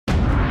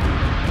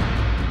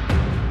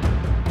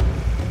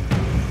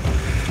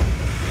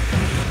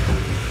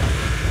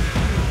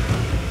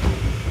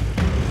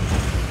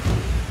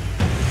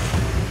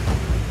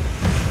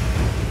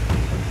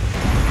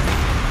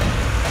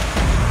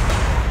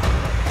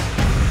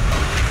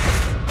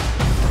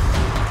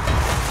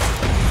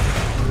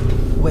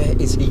Where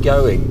is he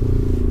going?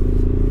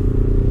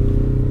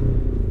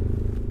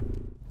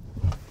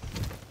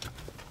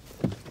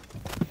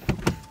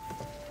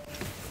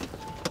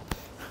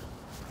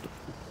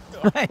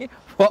 Hey,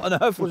 what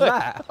on earth was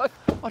that?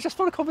 I just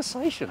want a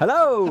conversation.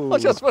 Hello. I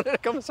just wanted a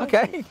conversation.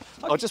 Okay.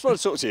 I just want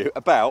to talk to you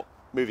about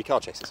movie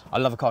car chases. I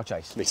love a car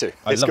chase. Me too.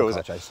 I It's love cool, a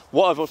car isn't it? chase.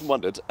 What I've often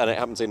wondered, and it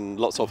happens in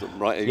lots of them,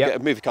 right? You Yep. get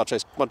a movie car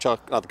chase, one car,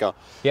 another car.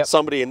 Yep.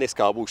 Somebody in this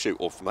car will shoot,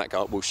 or from that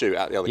car will shoot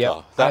at the other Yeah.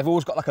 car. They've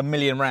always got like a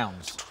million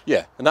rounds.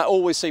 Yeah, and that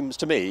always seems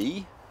to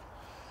me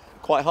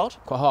quite hard.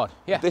 Quite hard.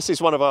 Yeah. This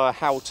is one of our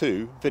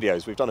how-to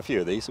videos. We've done a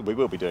few of these, and we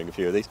will be doing a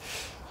few of these.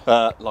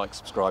 Like,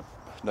 subscribe,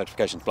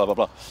 notifications, blah, blah,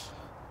 blah.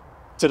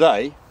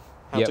 Today,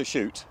 how Yep. to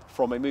shoot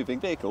from a moving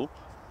vehicle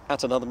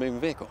at another moving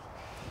vehicle.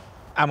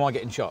 Am I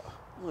getting shot?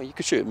 Well, you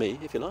could shoot at me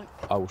if you like.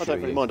 I will I shoot don't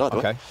really you. mind either way.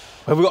 Okay.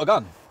 Have we got a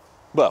gun?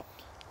 Well,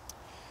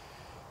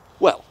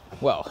 Well.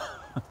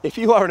 if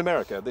you are in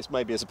America, this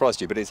may be a surprise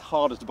to you, but it's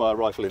harder to buy a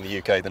rifle in the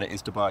UK than it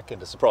is to buy a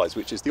Kinder Surprise,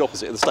 which is the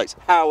opposite of the States.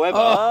 However,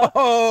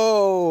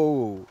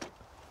 Oh!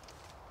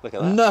 look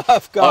at that.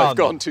 Nerf gun. I've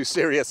gone to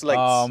serious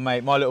lengths. Oh,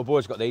 mate, my little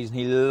boy's got these and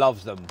he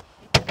loves them.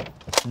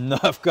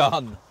 Nerf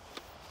gun.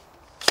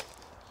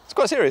 It's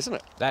quite serious, isn't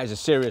it? That is a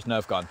serious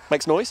Nerf gun.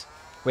 Makes noise.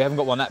 We haven't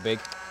got one that big.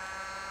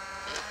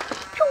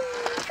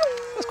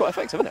 That's quite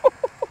effective, isn't it?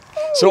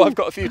 So I've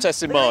got a few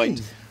tests in mind,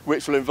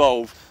 which will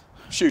involve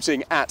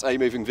shooting at a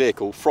moving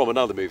vehicle from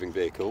another moving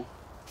vehicle.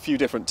 A few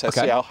different tests,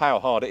 Okay. see how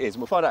hard it is.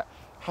 And we'll find out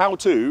how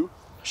to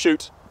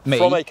shoot Me?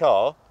 from a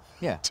car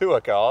Yeah. to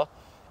a car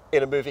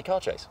in a movie car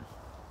chase.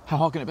 How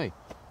hard can it be?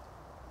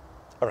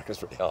 I reckon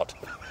it's really hard.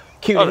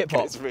 Cue I the hip reckon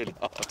hop. it's really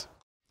hard.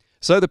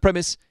 So the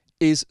premise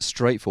is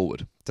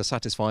straightforward. To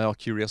satisfy our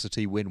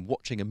curiosity when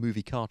watching a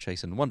movie car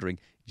chase and wondering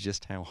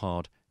just how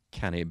hard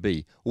can it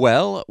be?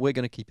 Well, we're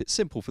going to keep it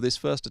simple for this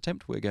first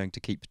attempt. We're going to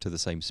keep to the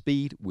same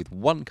speed with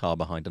one car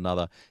behind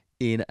another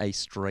in a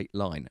straight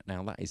line.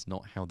 Now, that is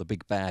not how the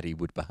big baddie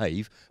would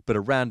behave, but a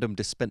random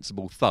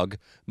dispensable thug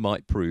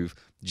might prove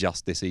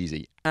just this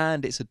easy.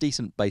 And it's a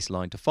decent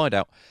baseline to find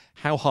out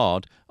how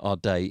hard our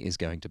day is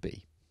going to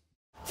be.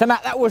 So,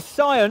 Matt, that was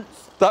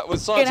science. That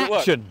was science In at work.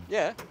 action.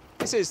 Yeah.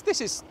 This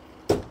is.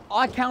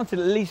 I counted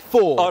at least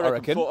four, I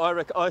reckon.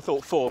 I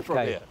thought four from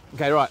Okay. here.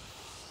 Okay, right.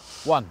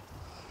 1,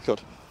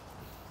 Good.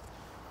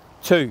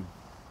 2,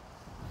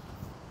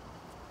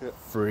 Yeah.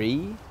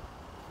 3,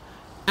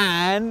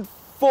 and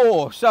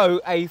 4.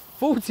 So a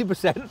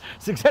 40%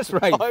 success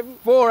rate. I'm-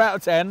 4 out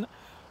of 10.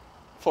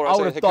 4 I out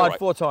would of have 10. died Right.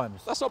 4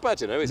 times. That's not bad,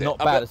 you know, is it? Not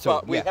bad at all,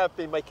 But we yeah. have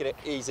been making it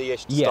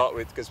easy-ish to Yeah. start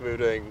with because we were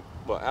doing,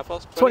 what, how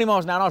fast? 20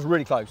 miles an hour, I was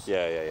really close.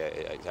 Yeah,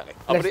 exactly.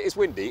 Oh, but it is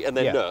windy, and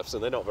they're Yeah. Nerfs,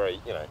 and they're not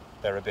very,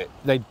 they're a bit.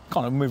 They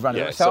kind of move around.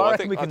 Yeah, a bit. so I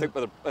reckon think, we can.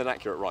 with an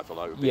accurate rifle,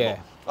 I would be Yeah. more.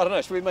 I don't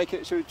know. Should we make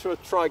it? Should we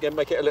try again?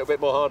 Make it a little bit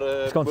more harder.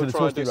 It's gone to the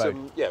try and do twisty road.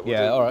 some. Yeah, we'll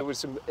Yeah, do, all right. with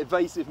some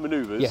evasive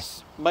manoeuvres.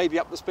 Yes. Maybe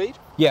up the speed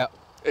Yeah.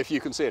 if you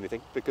can see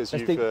anything because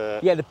That's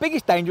you've. yeah, the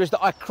biggest danger is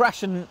that I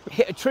crash and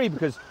hit a tree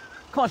because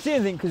I can't see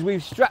anything because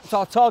we've strapped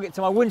our target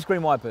to my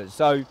windscreen wipers.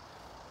 So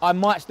I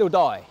might still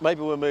die.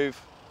 Maybe we'll move.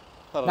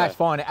 I don't That's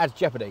know. fine. It adds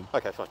jeopardy.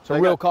 Okay, fine. It's a There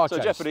you real go. car so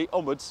chase. jeopardy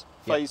onwards.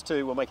 Yeah. Phase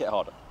 2 will make it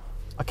harder.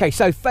 Okay,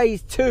 so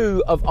phase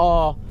 2 of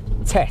our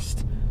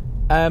test.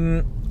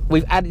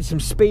 We've added some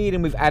speed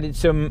and we've added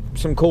some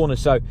corners.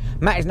 So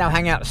Matt is now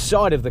hanging out the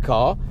side of the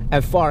car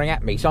and firing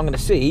at me. So I'm going to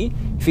see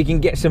if he can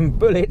get some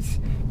bullets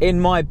in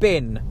my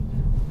bin.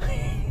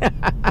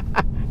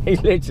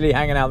 He's literally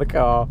hanging out the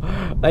car.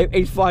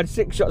 He's fired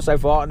 6 shots so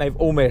far and they've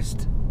all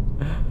missed.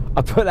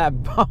 I put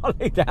that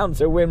partly down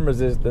to wind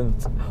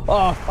resistance.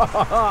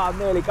 Oh,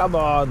 nearly, come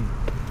on.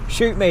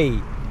 Shoot me.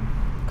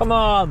 Come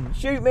on,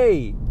 shoot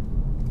me.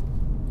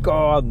 Go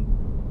on.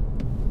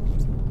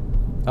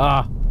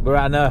 Ah, we're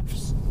out of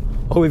Nerfs.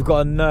 Oh, we've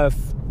got a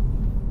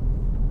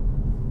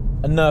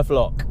Nerf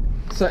lock.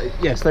 So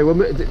yes, they were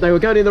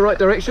going in the right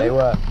direction. They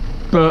were.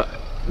 But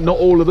not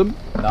all of them.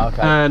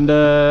 Okay. And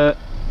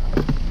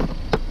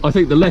I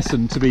think the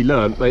lesson to be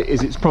learnt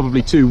is it's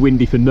probably too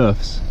windy for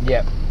Nerfs.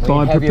 Yep. But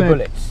I'm heavier prepared.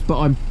 bullets.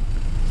 But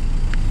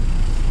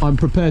I'm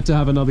prepared to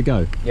have another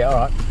go. Yeah, all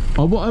right.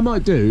 What I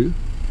might do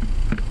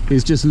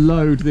is just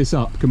load this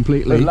up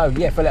completely. Load,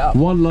 yeah, fill it up.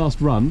 One last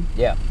run,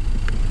 Yeah.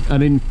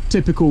 and in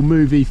typical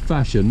movie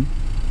fashion,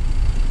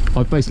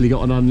 I've basically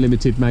got an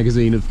unlimited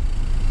magazine of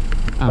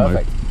ammo.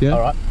 Perfect. Yeah.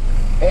 All right.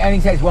 It only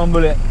takes one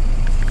bullet.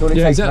 That's all it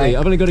Yeah, takes, exactly. mate.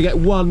 I've only got to get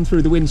one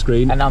through the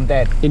windscreen And I'm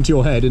dead. into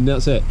your head, and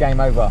that's it. Game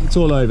over. It's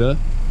all over.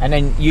 And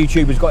then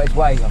YouTube has got its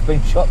way. I've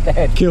been shot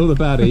dead. Kill the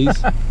baddies.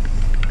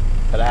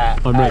 For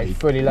that. I'm That ready. is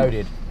fully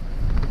loaded.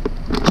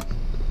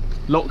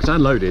 Locked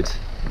and loaded.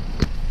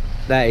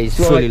 That is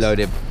Right. fully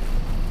loaded.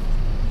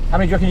 How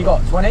many do you reckon you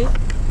got? 20?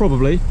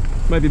 Probably,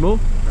 maybe more.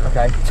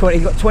 Okay. 20.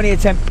 You've got 20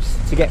 attempts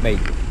to get me.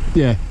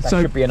 Yeah. That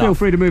so should be feel enough.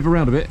 free to move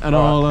around a bit, and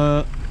All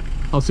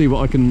I'll see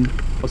what I can.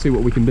 I'll see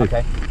what we can do.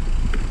 Okay.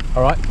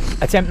 All right.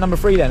 Attempt number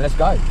 3 then. Let's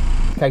go.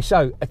 Okay.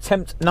 So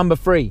attempt number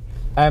 3.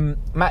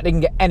 Matt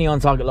didn't get any on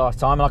target last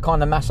time, and I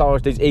kind of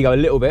massaged his ego a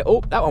little bit.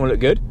 Oh, that one will look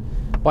good.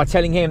 By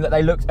telling him that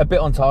they looked a bit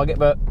on target,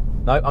 but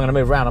no, I'm going to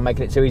move around. I'm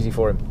making it too easy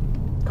for him.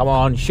 Come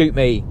on, shoot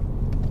me.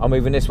 I'm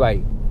moving this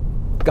way.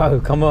 Go,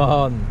 come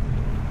on.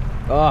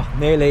 Oh,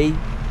 nearly.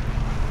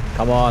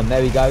 Come on,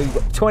 there we go. You've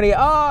got 20.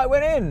 Oh, it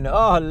went in.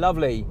 Oh,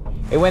 lovely.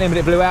 It went in, but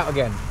it blew out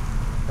again.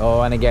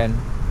 Oh, and again.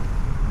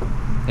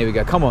 Here we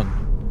go, come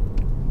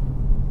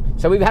on.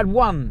 So we've had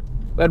one.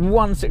 We had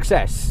one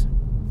success.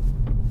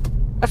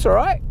 That's all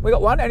right. We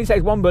got one. It only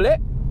takes one bullet.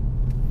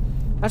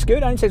 That's good.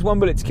 It only takes one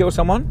bullet to kill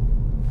someone.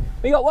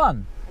 We got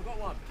one. I got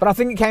one. But I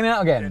think it came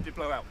out again. Yeah, it did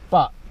blow out.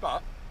 But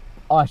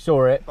I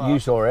saw it. You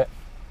saw it.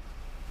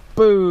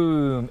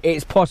 Boom.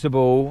 It's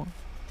possible.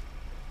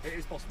 It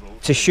is possible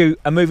To shoot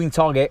a moving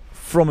target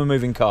from a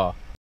moving car.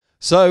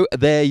 So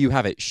there you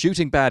have it.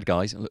 Shooting bad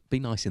guys, look, be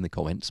nice in the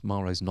comments,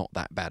 Maro's not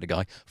that bad a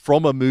guy,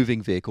 from a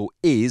moving vehicle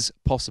is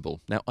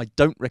possible. Now, I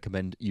don't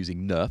recommend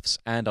using Nerfs,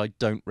 and I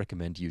don't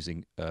recommend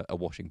using a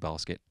washing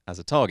basket as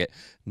a target.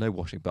 No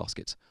washing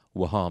baskets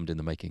were harmed in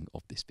the making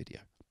of this video,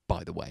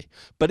 by the way.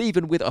 But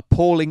even with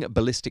appalling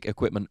ballistic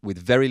equipment with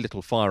very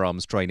little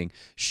firearms training,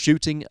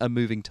 shooting a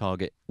moving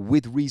target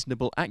with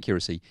reasonable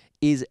accuracy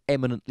is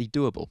eminently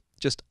doable.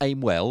 Just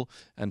aim well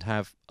and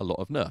have a lot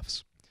of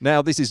Nerfs.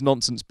 Now, this is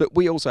nonsense, but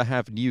we also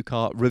have new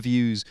car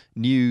reviews,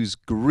 news,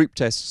 group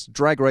tests,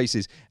 drag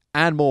races,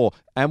 and more.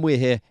 And we're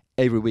here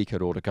every week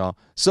at Autocar.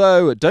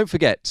 So don't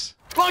forget.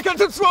 Like and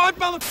subscribe,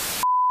 mother...